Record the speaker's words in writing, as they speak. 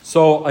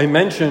So I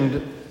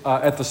mentioned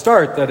at the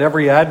start that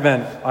every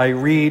Advent I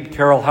read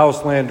Caryll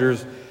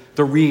Houselander's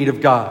The Reed of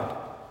God.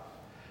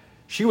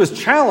 She was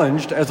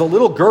challenged as a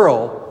little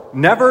girl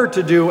never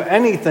to do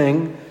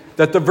anything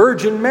that the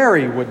Virgin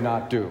Mary would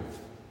not do.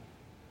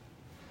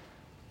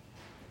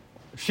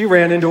 She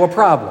ran into a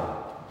problem.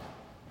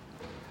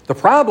 The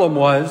problem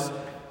was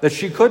that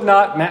she could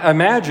not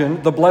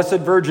imagine the Blessed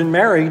Virgin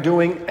Mary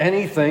doing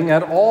anything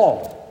at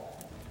all.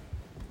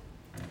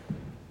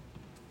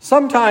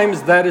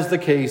 Sometimes that is the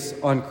case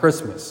on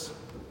Christmas.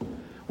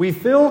 We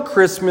fill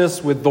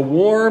Christmas with the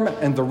warm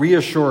and the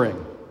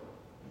reassuring.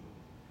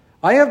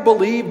 I have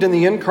believed in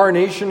the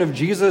Incarnation of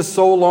Jesus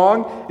so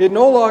long, it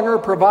no longer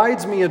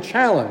provides me a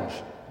challenge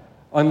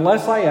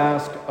unless I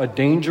ask a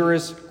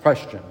dangerous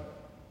question.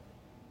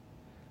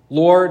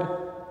 Lord,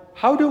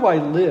 how do I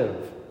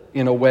live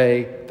in a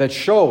way that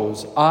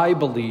shows I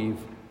believe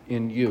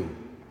in you?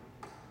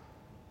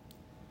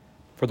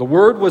 For the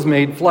Word was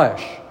made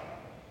flesh.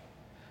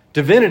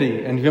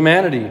 Divinity and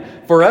humanity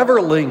forever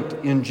linked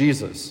in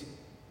Jesus.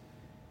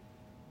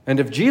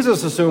 And if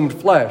Jesus assumed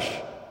flesh,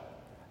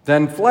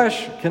 then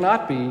flesh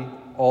cannot be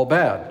all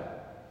bad.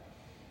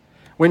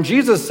 When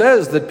Jesus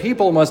says that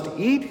people must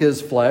eat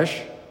his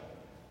flesh,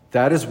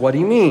 that is what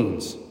he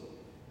means.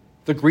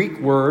 The Greek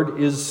word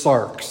is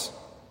sarx,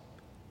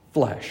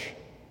 flesh.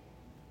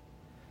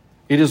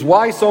 It is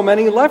why so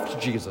many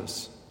left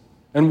Jesus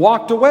and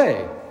walked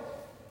away.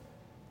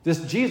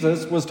 This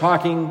Jesus was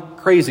talking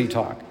crazy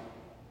talk.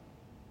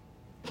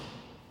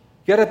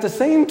 Yet at the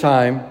same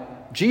time,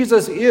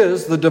 Jesus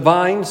is the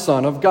divine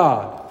Son of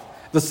God,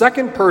 the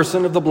second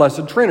person of the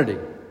Blessed Trinity.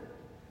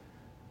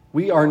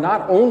 We are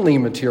not only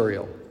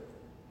material,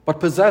 but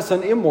possess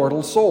an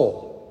immortal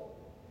soul.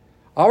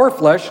 Our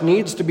flesh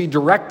needs to be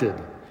directed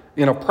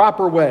in a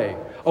proper way,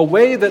 a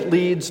way that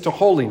leads to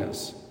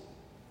holiness.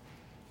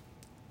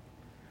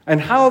 And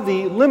how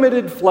the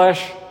limited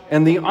flesh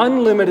and the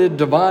unlimited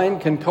divine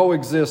can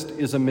coexist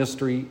is a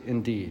mystery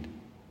indeed.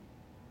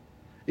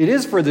 It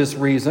is for this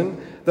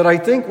reason that I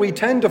think we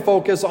tend to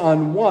focus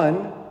on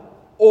one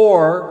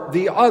or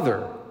the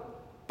other,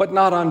 but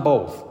not on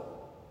both.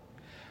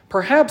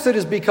 Perhaps it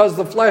is because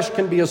the flesh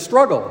can be a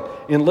struggle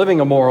in living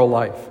a moral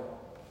life.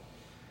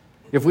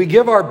 If we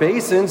give our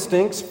base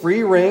instincts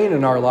free rein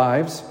in our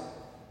lives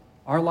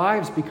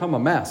become a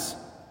mess.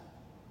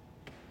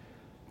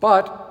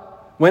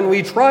 But when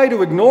we try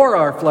to ignore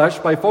our flesh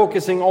by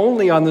focusing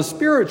only on the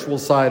spiritual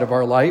side of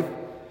our life,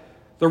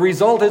 the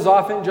result is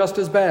often just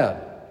as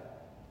bad.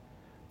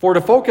 For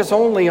to focus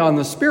only on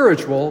the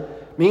spiritual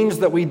means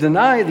that we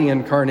deny the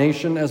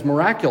Incarnation as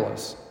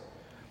miraculous.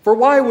 For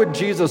why would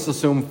Jesus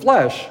assume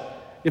flesh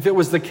if it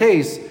was the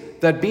case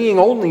that being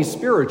only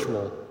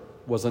spiritual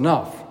was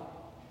enough?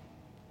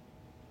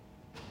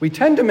 We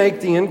tend to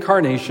make the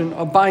Incarnation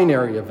a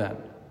binary event.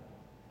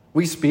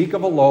 We speak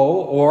of a low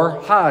or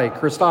high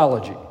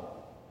Christology.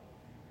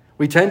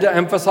 We tend to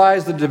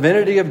emphasize the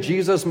divinity of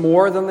Jesus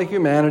more than the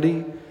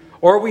humanity,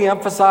 or we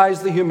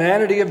emphasize the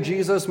humanity of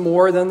Jesus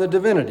more than the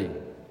divinity.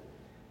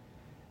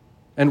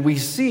 And we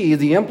see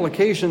the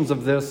implications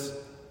of this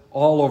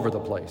all over the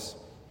place.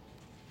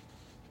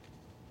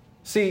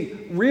 See,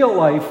 real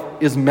life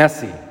is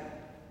messy.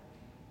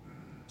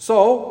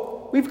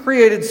 So, we've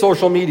created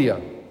social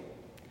media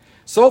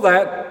so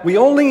that we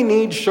only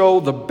need show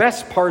the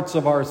best parts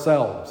of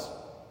ourselves,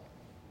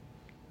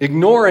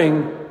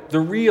 ignoring the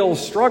real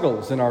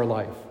struggles in our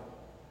life,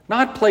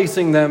 not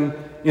placing them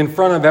in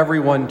front of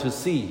everyone to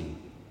see.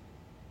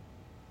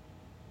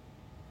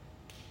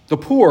 The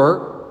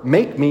poor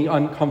make me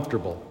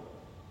uncomfortable,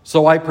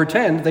 so I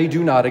pretend they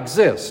do not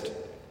exist.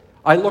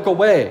 I look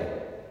away.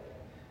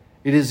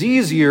 It is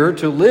easier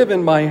to live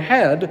in my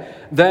head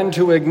than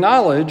to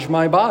acknowledge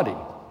my body.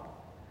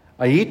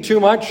 I eat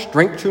too much,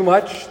 drink too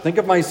much, think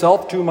of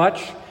myself too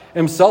much,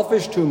 am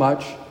selfish too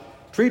much,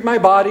 treat my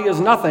body as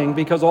nothing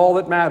because all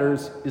that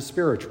matters is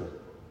spiritual.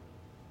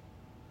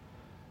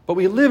 But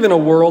we live in a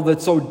world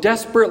that so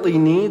desperately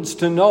needs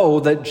to know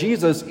that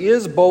Jesus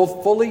is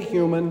both fully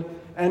human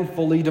and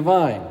fully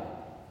divine.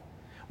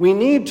 We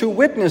need to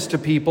witness to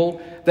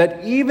people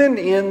that even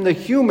in the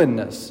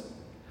humanness,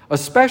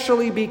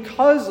 especially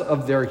because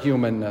of their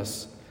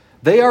humanness,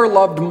 they are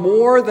loved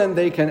more than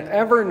they can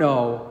ever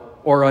know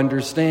or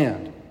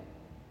understand.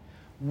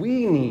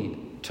 We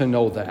need to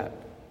know that.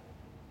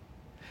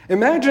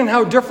 Imagine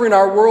how different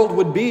our world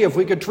would be if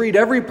we could treat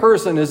every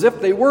person as if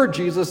they were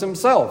Jesus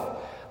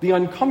himself, the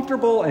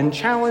uncomfortable and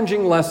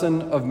challenging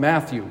lesson of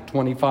Matthew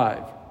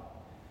 25.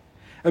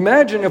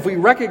 Imagine if we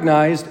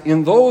recognized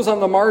in those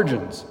on the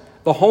margins,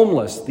 the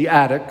homeless, the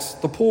addicts,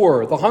 the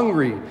poor, the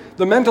hungry,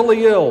 the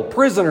mentally ill,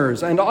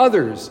 prisoners, and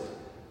others.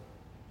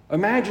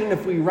 Imagine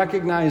if we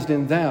recognized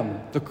in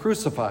them the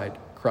crucified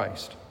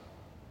Christ.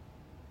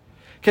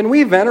 Can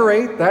we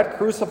venerate that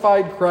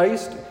crucified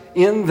Christ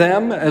in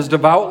them as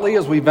devoutly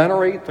as we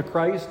venerate the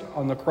Christ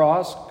on the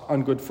cross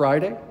on Good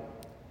Friday?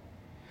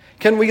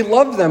 Can we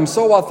love them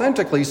so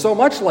authentically, so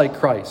much like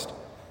Christ,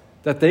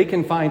 that they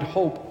can find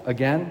hope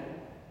again?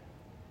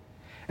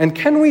 And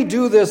can we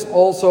do this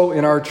also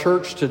in our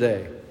church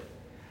today?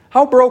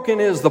 How broken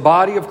is the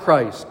body of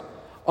Christ,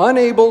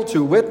 unable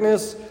to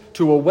witness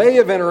to a way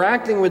of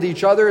interacting with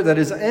each other that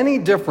is any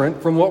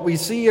different from what we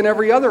see in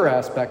every other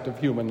aspect of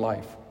human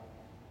life?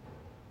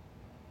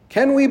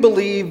 Can we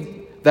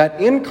believe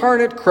that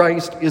incarnate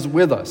Christ is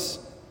with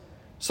us,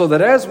 so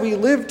that as we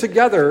live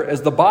together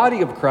as the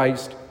body of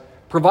Christ,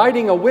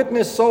 providing a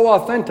witness so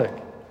authentic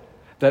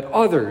that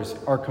others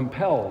are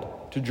compelled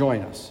to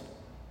join us?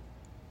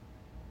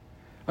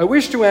 I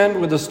wish to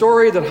end with a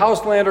story that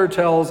Houselander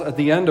tells at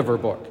the end of her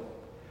book.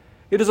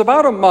 It is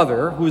about a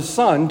mother whose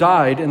son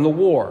died in the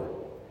war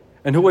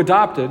and who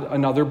adopted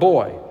another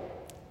boy.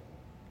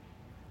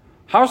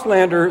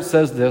 Houselander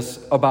says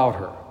this about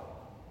her.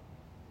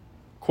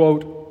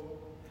 Quote,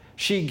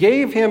 "She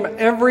gave him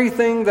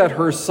everything that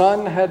her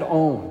son had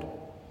owned.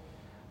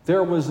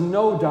 There was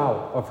no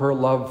doubt of her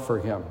love for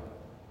him.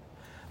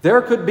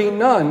 There could be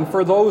none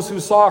for those who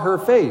saw her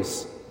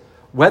face,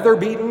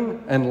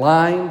 weather-beaten and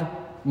lined,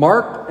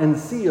 marked and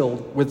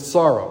sealed with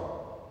sorrow,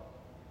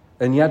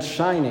 and yet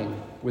shining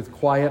with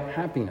quiet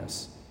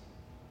happiness.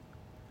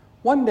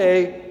 One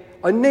day,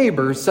 a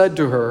neighbor said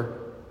to her,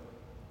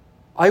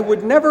 'I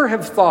would never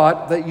have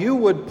thought that you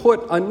would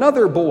put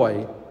another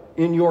boy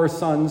in your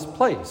son's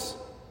place.'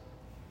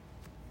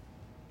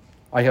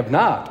 'I have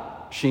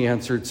not,' she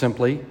answered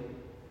simply.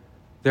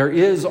 'There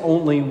is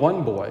only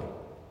one boy,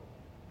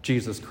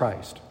 Jesus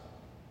Christ.'"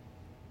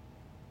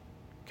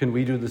 Can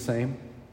we do the same?